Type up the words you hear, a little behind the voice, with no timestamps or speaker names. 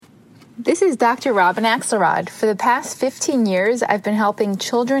This is Dr. Robin Axelrod. For the past 15 years, I've been helping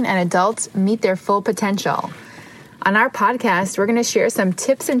children and adults meet their full potential. On our podcast, we're going to share some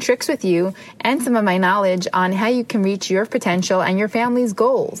tips and tricks with you and some of my knowledge on how you can reach your potential and your family's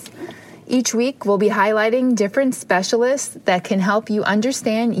goals. Each week, we'll be highlighting different specialists that can help you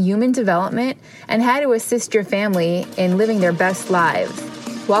understand human development and how to assist your family in living their best lives.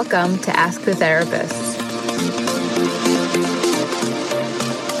 Welcome to Ask the Therapist.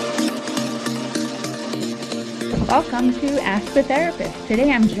 Welcome to Ask the Therapist.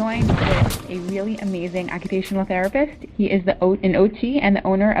 Today I'm joined with a really amazing occupational therapist. He is an OT and the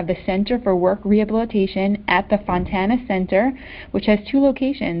owner of the Center for Work Rehabilitation at the Fontana Center, which has two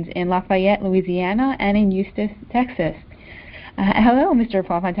locations in Lafayette, Louisiana, and in Eustis, Texas. Hello, Mr.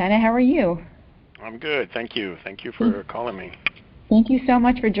 Paul Fontana. How are you? I'm good. Thank you. Thank you for calling me. Thank you so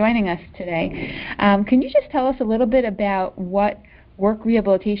much for joining us today. Can you just tell us a little bit about what work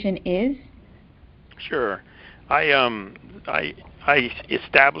rehabilitation is? Sure. I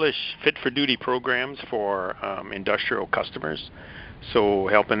establish fit-for-duty programs for industrial customers, so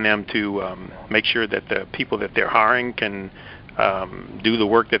helping them to make sure that the people that they're hiring can do the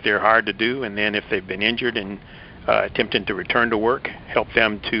work that they're hired to do, and then if they've been injured and attempting to return to work, help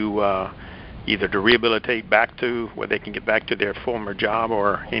them to either to rehabilitate back to where they can get back to their former job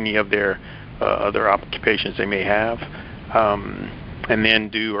or any of their other occupations they may have, and then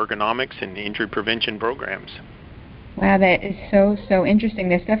do ergonomics and injury prevention programs. Wow, that is so interesting.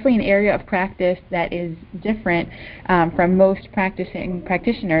 There's definitely an area of practice that is different from most practicing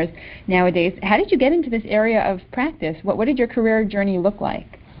practitioners nowadays. How did you get into this area of practice? What did your career journey look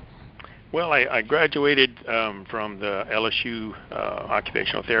like? Well, I graduated from the LSU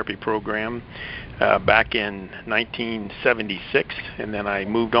occupational therapy program back in 1976, and then I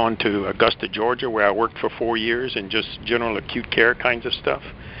moved on to Augusta, Georgia, where I worked for 4 years in just general acute care kinds of stuff.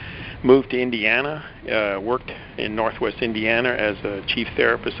 Moved to Indiana, worked in Northwest Indiana as a chief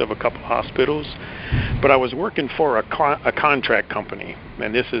therapist of a couple hospitals, but I was working for a contract company,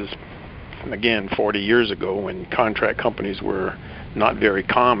 and this is, again, 40 years ago when contract companies were not very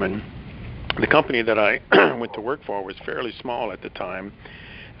common. The company that I went to work for was fairly small at the time,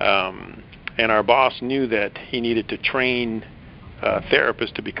 and our boss knew that he needed to train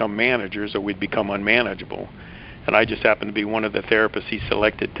therapists to become managers or we'd become unmanageable. And I just happened to be one of the therapists he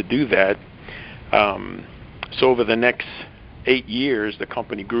selected to do that. So over the next 8 years, the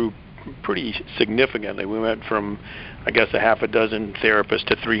company grew pretty significantly. We went from, I guess, a half a dozen therapists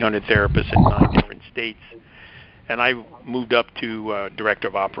to 300 therapists in 9 different states. And I moved up to Director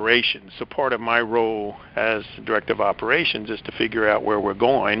of Operations. So part of my role as Director of Operations is to figure out where we're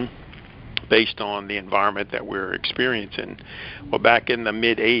going based on the environment that we're experiencing. Well, back in the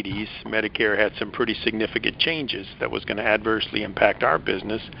mid-'80s, Medicare had some pretty significant changes that was going to adversely impact our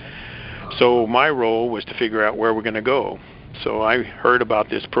business. So my role was to figure out where we're going to go. So I heard about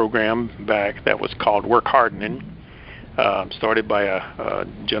this program back that was called Work Hardening, started by a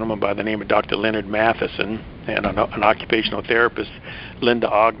gentleman by the name of Dr. Leonard Matheson and an occupational therapist, Linda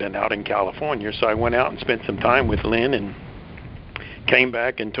Ogden, out in California. So I went out and spent some time with Lynn and came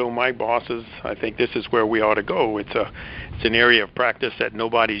back and told my bosses, I think this is where we ought to go. It's an area of practice that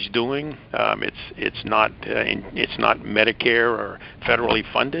nobody's doing. It's not Medicare or federally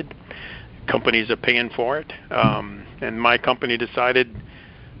funded. Companies are paying for it, and my company decided,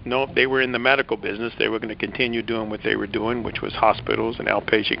 no, they were in the medical business. They were going to continue doing what they were doing, which was hospitals and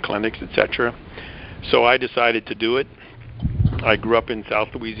outpatient clinics, etc. So I decided to do it. I grew up in South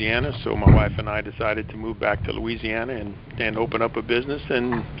Louisiana, so my wife and I decided to move back to Louisiana and open up a business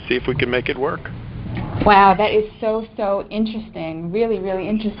and see if we can make it work. Wow, that is so interesting. Really, really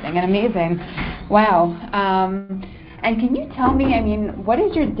interesting and amazing. Wow. And can you tell me, what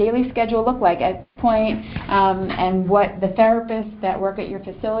does your daily schedule look like at this point, and what the therapists that work at your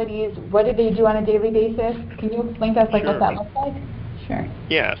facilities, what do they do on a daily basis? Can you explain to us what that looks like? Sure.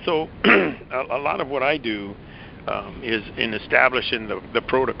 Yeah, so a lot of what I do is in establishing the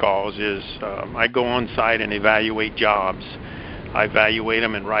protocols is I go on site and evaluate jobs. I evaluate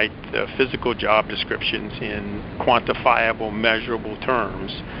them and write the physical job descriptions in quantifiable, measurable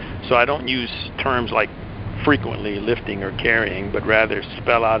terms. So I don't use terms like frequently lifting or carrying, but rather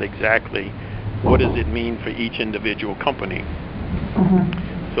spell out exactly what does it mean for each individual company.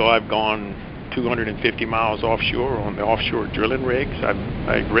 Mm-hmm. So I've gone 250 miles offshore on the offshore drilling rigs.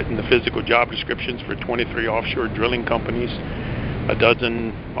 I've written the physical job descriptions for 23 offshore drilling companies, a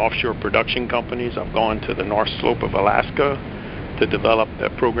dozen offshore production companies. I've gone to the North Slope of Alaska to develop a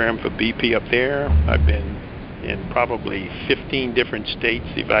program for BP up there. I've been in probably 15 different states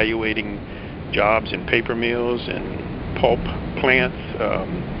evaluating jobs in paper mills and pulp plants,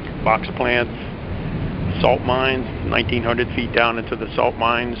 box plants, salt mines, 1,900 feet down into the salt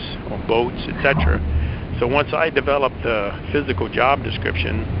mines, or boats, etc. So once I develop the physical job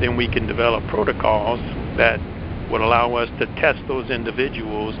description, then we can develop protocols that would allow us to test those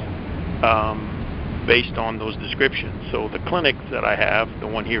individuals based on those descriptions. So the clinic that I have, the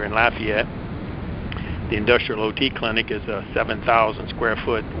one here in Lafayette, the Industrial OT Clinic, is a 7,000 square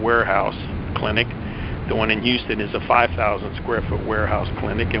foot warehouse clinic. The one in Houston is a 5,000 square foot warehouse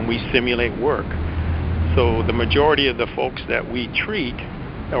clinic, and we simulate work. So the majority of the folks that we treat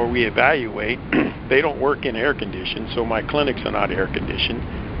or we evaluate, they don't work in air conditioned, so my clinics are not air conditioned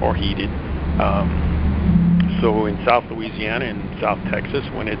or heated. So in South Louisiana and South Texas,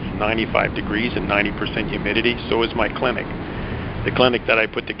 when it's 95 degrees and 90% humidity, so is my clinic. The clinic that I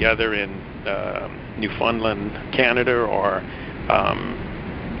put together in Newfoundland, Canada, or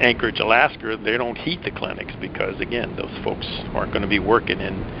Anchorage, Alaska, they don't heat the clinics because, again, those folks aren't going to be working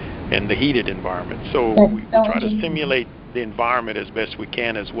in the heated environment. So we try to simulate the environment as best we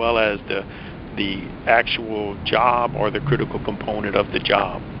can, as well as the actual job or the critical component of the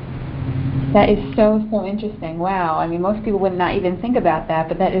job. That is so interesting. Wow. I mean, most people would not even think about that,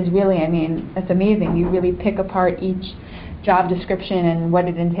 but that is really, I mean, that's amazing. You really pick apart each job description and what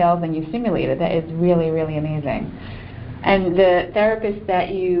it entails, and you simulate it. That is really, really amazing. And the therapists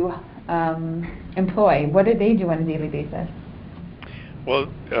that you employ, what do they do on a daily basis?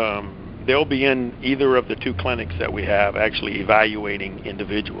 Well, they'll be in either of the two clinics that we have actually evaluating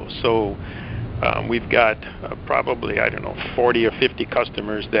individuals. So we've got probably, 40 or 50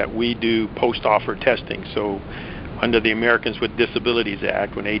 customers that we do post-offer testing. So under the Americans with Disabilities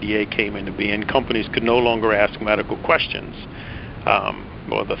Act, when ADA came into being, companies could no longer ask medical questions.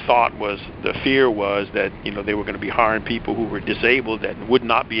 Well, the fear was that they were going to be hiring people who were disabled that would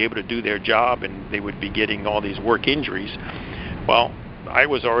not be able to do their job, and they would be getting all these work injuries. Well, I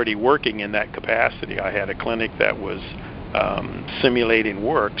was already working in that capacity. I had a clinic that was simulating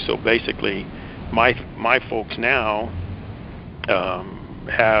work. So basically, my folks now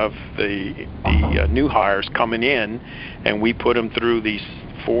have the new hires coming in, and we put them through these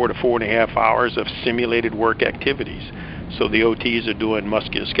 4 to 4.5 hours of simulated work activities. So the OTs are doing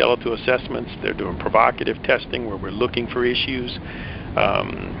musculoskeletal assessments. They're doing provocative testing where we're looking for issues,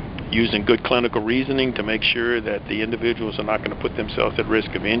 using good clinical reasoning to make sure that the individuals are not going to put themselves at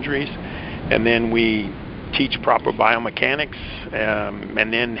risk of injuries. And then we teach proper biomechanics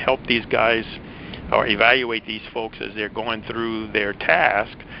and then help these guys or evaluate these folks as they're going through their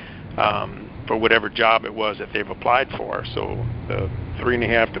task for whatever job it was that they've applied for. So the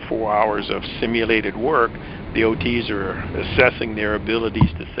 3.5 to 4 hours of simulated work, the OTs are assessing their abilities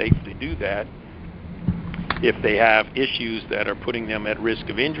to safely do that. If they have issues that are putting them at risk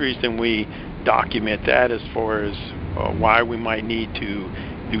of injuries, then we document that as far as why we might need to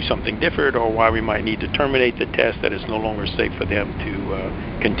do something different, or why we might need to terminate the test that is no longer safe for them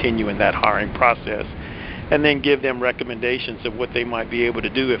to continue in that hiring process, and then give them recommendations of what they might be able to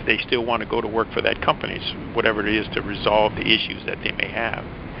do if they still want to go to work for that company, whatever it is, to resolve the issues that they may have.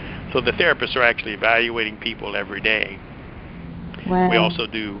 So the therapists are actually evaluating people every day. Wow. We also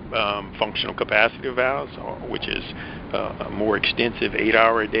do functional capacity evals, which is a more extensive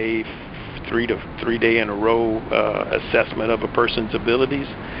 8-hour-a-day, 3 day in a row assessment of a person's abilities.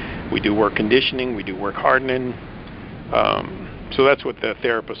 We do work conditioning, we do work hardening. So that's what the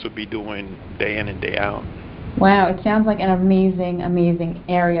therapists would be doing day in and day out. Wow, it sounds like an amazing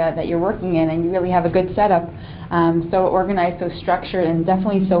area that you're working in, and you really have a good setup, so organized, so structured, and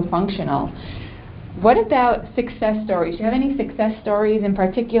definitely so functional. What about success stories? Do you have any success stories in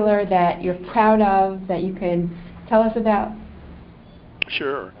particular that you're proud of that you could tell us about?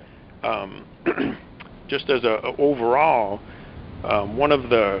 Sure. Just as a overall, one of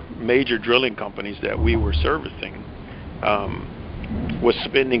the major drilling companies that we were servicing was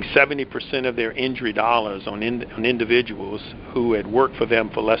spending 70% of their injury dollars on individuals who had worked for them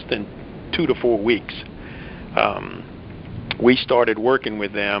for less than 2 to 4 weeks. We started working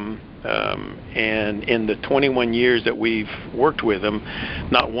with them, and in the 21 years that we've worked with them,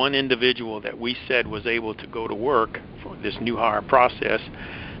 not one individual that we said was able to go to work for this new hire process,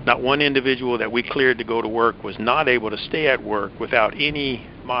 not one individual that we cleared to go to work was not able to stay at work without any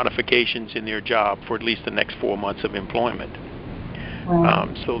modifications in their job for at least the next 4 months of employment.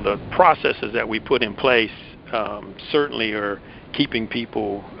 Wow. So the processes that we put in place certainly are keeping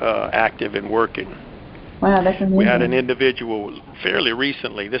people active and working. Wow, that's amazing. We had an individual fairly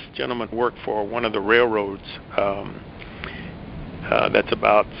recently. This gentleman worked for one of the railroads that's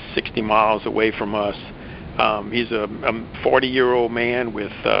about 60 miles away from us. He's a 40-year-old man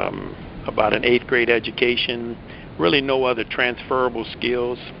with about an 8th grade education, really no other transferable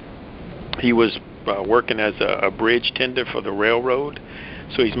skills. He was working as a bridge tender for the railroad,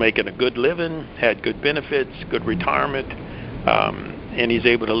 so he's making a good living, had good benefits, good retirement, and he's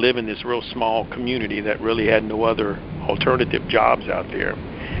able to live in this real small community that really had no other alternative jobs out there.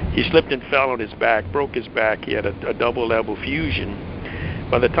 He slipped and fell on his back, broke his back. He had a double-level fusion.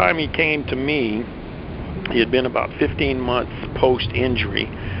 By the time he came to me, he had been about 15 months post-injury.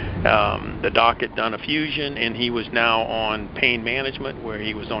 The doc had done a fusion, and he was now on pain management, where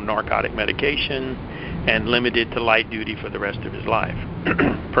he was on narcotic medication and limited to light duty for the rest of his life.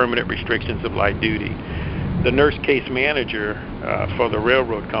 Permanent restrictions of light duty. The nurse case manager for the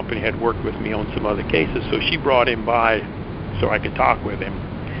railroad company had worked with me on some other cases, so she brought him by so I could talk with him.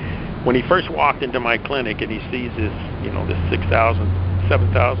 When he first walked into my clinic and he sees this, this 6,000,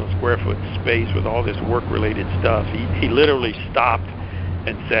 7,000 square foot space with all this work-related stuff, he literally stopped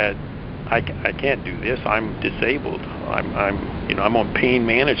and said, I can't do this. I'm disabled. I'm on pain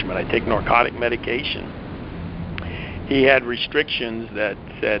management. I take narcotic medication. He had restrictions that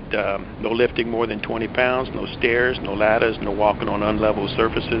said no lifting more than 20 pounds, no stairs, no ladders, no walking on unlevel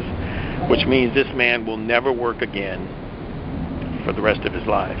surfaces, which means this man will never work again for the rest of his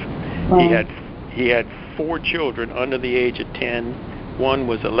life. Wow. He had 4 children under the age of 10. One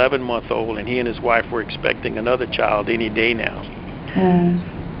was 11 months old, and he and his wife were expecting another child any day now.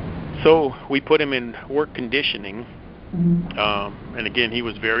 So we put him in work conditioning, and again, he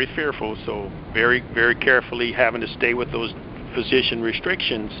was very fearful, so very, very carefully having to stay with those physician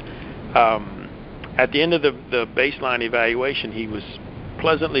restrictions. At the end of the baseline evaluation, he was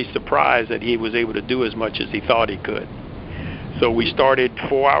pleasantly surprised that he was able to do as much as he thought he could. So we started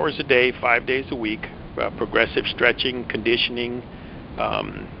 4 hours a day, 5 days a week, progressive stretching, conditioning,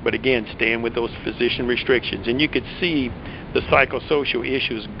 but again, staying with those physician restrictions. And you could see the psychosocial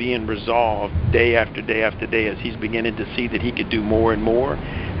issues being resolved day after day after day as he's beginning to see that he could do more and more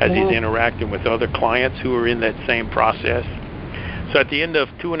as he's interacting with other clients who are in that same process. So at the end of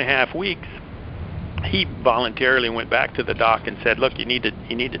 2.5 weeks, he voluntarily went back to the doc and said, look, you need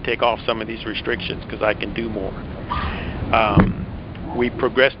to take off some of these restrictions because I can do more. We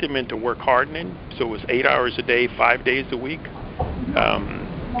progressed him into work hardening, so it was 8 hours a day, 5 days a week.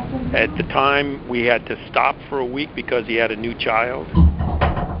 At the time, we had to stop for a week because he had a new child.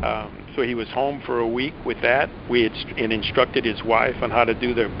 So he was home for a week with that. We had instructed his wife on how to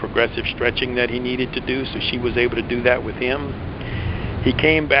do the progressive stretching that he needed to do, so she was able to do that with him. He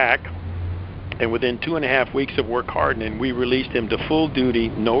came back, and within 2.5 weeks of work hardening, we released him to full duty,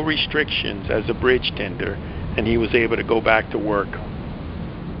 no restrictions as a bridge tender, and he was able to go back to work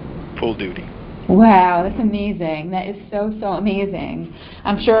full duty. Wow, that's amazing. That is so amazing.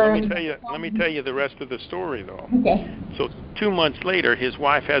 I'm sure. Let me tell you the rest of the story, though. Okay. So 2 months later, his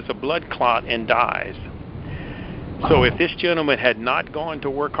wife has a blood clot and dies. So if this gentleman had not gone to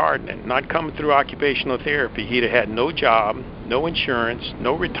work hardening, not come through occupational therapy, he'd have had no job, no insurance,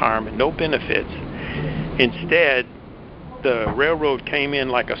 no retirement, no benefits. Instead, the railroad came in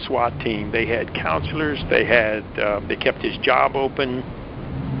like a SWAT team. They had counselors. They kept his job open.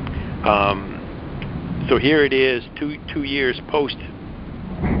 So here it is, two years post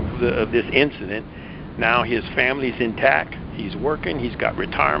of this incident. Now his family's intact. He's working. He's got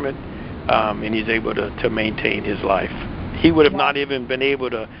retirement, and he's able to maintain his life. He would have not even been able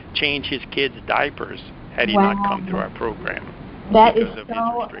to change his kids' diapers had he not come through our program because of his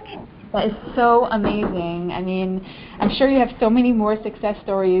restrictions. That is so amazing. I mean, I'm sure you have so many more success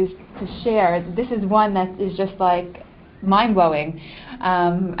stories to share. This is one that is just like mind-blowing.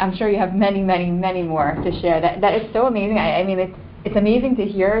 I'm sure you have many more to share. That is so amazing. I mean, it's amazing to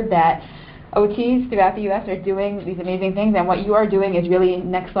hear that OTs throughout the U.S. are doing these amazing things, and what you are doing is really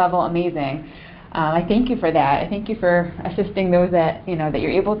next level amazing. I thank you for that. I thank you for assisting those that you're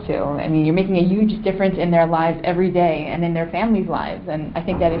able to. I mean, you're making a huge difference in their lives every day and in their families' lives, and I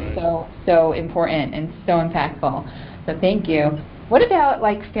think that is so important and so impactful. So thank you. What about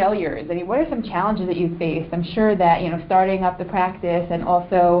failures? I mean, what are some challenges that you faced? I'm sure that starting up the practice and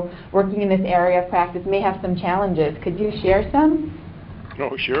also working in this area of practice may have some challenges. Could you share some?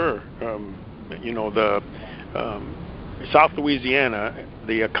 Oh, sure. South Louisiana,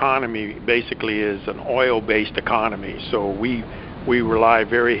 the economy basically is an oil-based economy, so we rely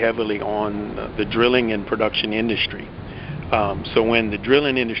very heavily on the drilling and production industry. So when the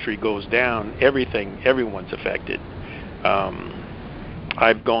drilling industry goes down, everyone's affected.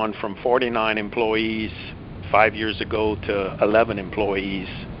 I've gone from 49 employees 5 years ago to 11 employees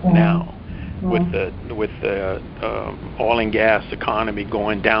now. With the oil and gas economy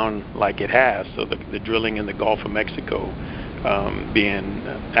going down like it has, so the drilling in the Gulf of Mexico being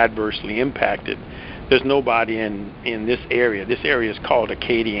adversely impacted, there's nobody in this area. This area is called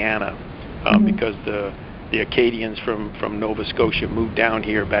Acadiana because the Acadians from Nova Scotia moved down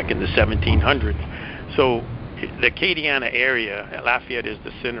here back in the 1700s. So the Acadiana area, Lafayette is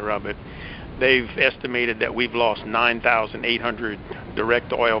the center of it. They've estimated that we've lost 9,800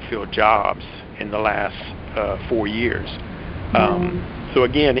 direct oil field jobs in the last 4 years. So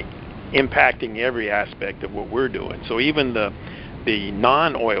again, impacting every aspect of what we're doing. So even the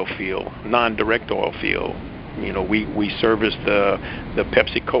non-oil field, non-direct oil field, you know, we service the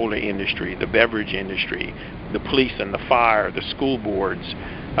Pepsi Cola industry, the beverage industry, the police and the fire, the school boards.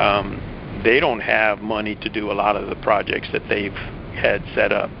 They don't have money to do a lot of the projects that they've had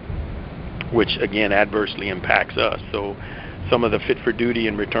set up, which again adversely impacts us. So some of the Fit for Duty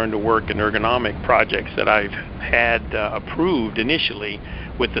and Return to Work and ergonomic projects that I've had approved initially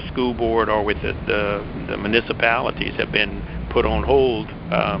with the school board or with the municipalities have been put on hold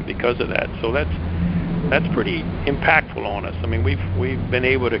because of that. So that's pretty impactful on us. I mean, we've been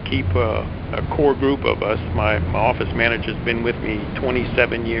able to keep a core group of us. My office manager's been with me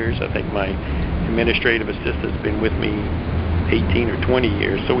 27 years. I think my administrative assistant's been with me 18 or 20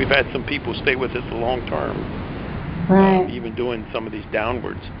 years. So we've had some people stay with us a long term, even doing some of these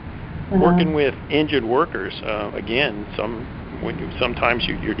downwards. Working with injured workers, again, sometimes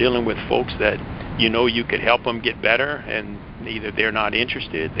you're dealing with folks that you know you could help them get better, and either they're not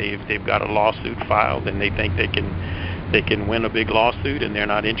interested, they've got a lawsuit filed, and they think they can win a big lawsuit, and they're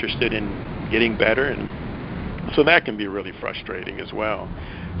not interested in getting better, and so that can be really frustrating as well.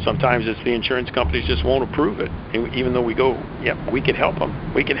 Sometimes it's the insurance companies just won't approve it, and even though we go, we can help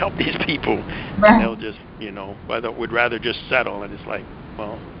them, we can help these people, and they'll just, would rather just settle, and it's like,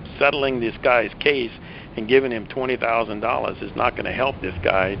 well, settling this guy's case and giving him $20,000 is not going to help this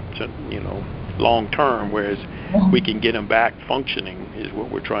guy to, long term, whereas we can get him back functioning is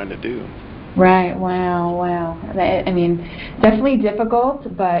what we're trying to do. Right. Wow. I mean, definitely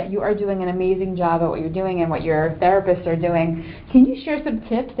difficult, but you are doing an amazing job at what you're doing and what your therapists are doing. Can you share some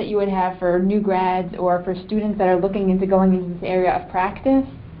tips that you would have for new grads or for students that are looking into going into this area of practice?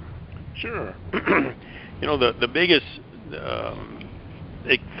 Sure. The biggest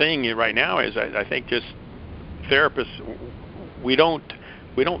thing right now is I think just therapists, we don't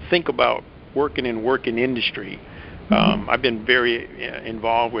think about working in industry. I've been very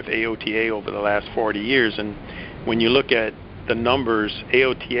involved with AOTA over the last 40 years, and when you look at the numbers,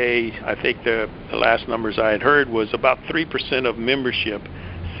 AOTA, I think the last numbers I had heard was about 3% of membership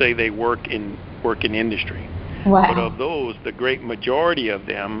say they work in industry. Wow. But of those, the great majority of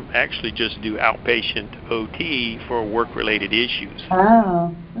them actually just do outpatient OT for work-related issues.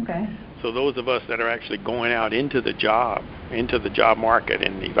 Oh, okay. So those of us that are actually going out into the job market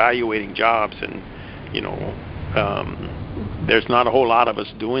and evaluating jobs, and there's not a whole lot of us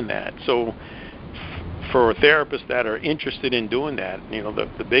doing that. So for therapists that are interested in doing that,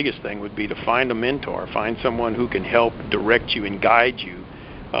 the biggest thing would be to find a mentor, find someone who can help direct you and guide you.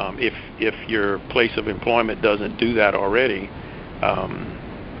 If your place of employment doesn't do that already,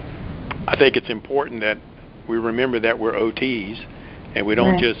 I think it's important that we remember that we're OTs, and we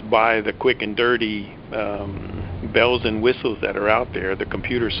don't just buy the quick and dirty bells and whistles that are out there, the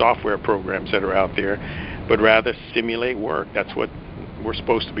computer software programs that are out there, but rather simulate work. That's what we're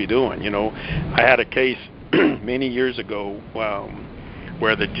supposed to be doing. I had a case many years ago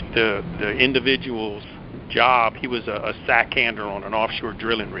where the individual's job, he was a sack handler on an offshore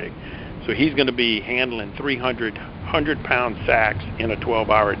drilling rig. So he's going to be handling 300 100-pound sacks in a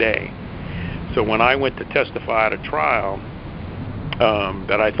 12-hour day. So when I went to testify at a trial,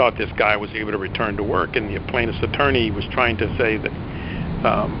 that I thought this guy was able to return to work, and the plaintiff's attorney was trying to say that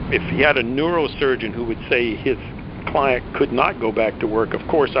if he had a neurosurgeon who would say his client could not go back to work, of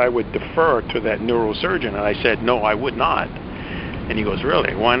course I would defer to that neurosurgeon. And I said, no, I would not. And he goes,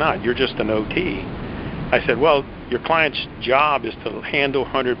 really? Why not? You're just an OT. I said, well, your client's job is to handle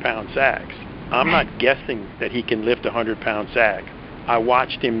 100-pound sacks. I'm not guessing that he can lift a 100-pound sack. I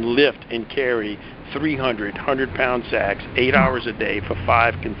watched him lift and carry 300 100-pound sacks 8 hours a day for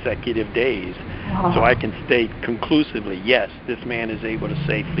 5 consecutive days. Wow. So I can state conclusively, yes, this man is able to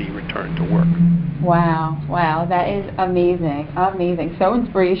safely return to work. Wow, that is amazing. So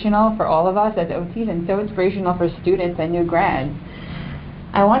inspirational for all of us as OTs, and so inspirational for students and new grads.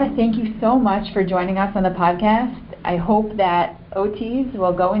 I want to thank you so much for joining us on the podcast. I hope that OTs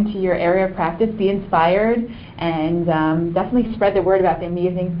will go into your area of practice, be inspired, and definitely spread the word about the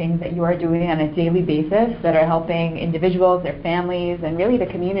amazing things that you are doing on a daily basis that are helping individuals, their families, and really the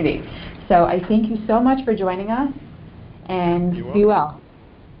community. So I thank you so much for joining us, and be well.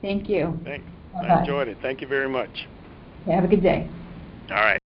 Thank you. Thanks. I enjoyed it. Thank you very much. Okay, have a good day. All right.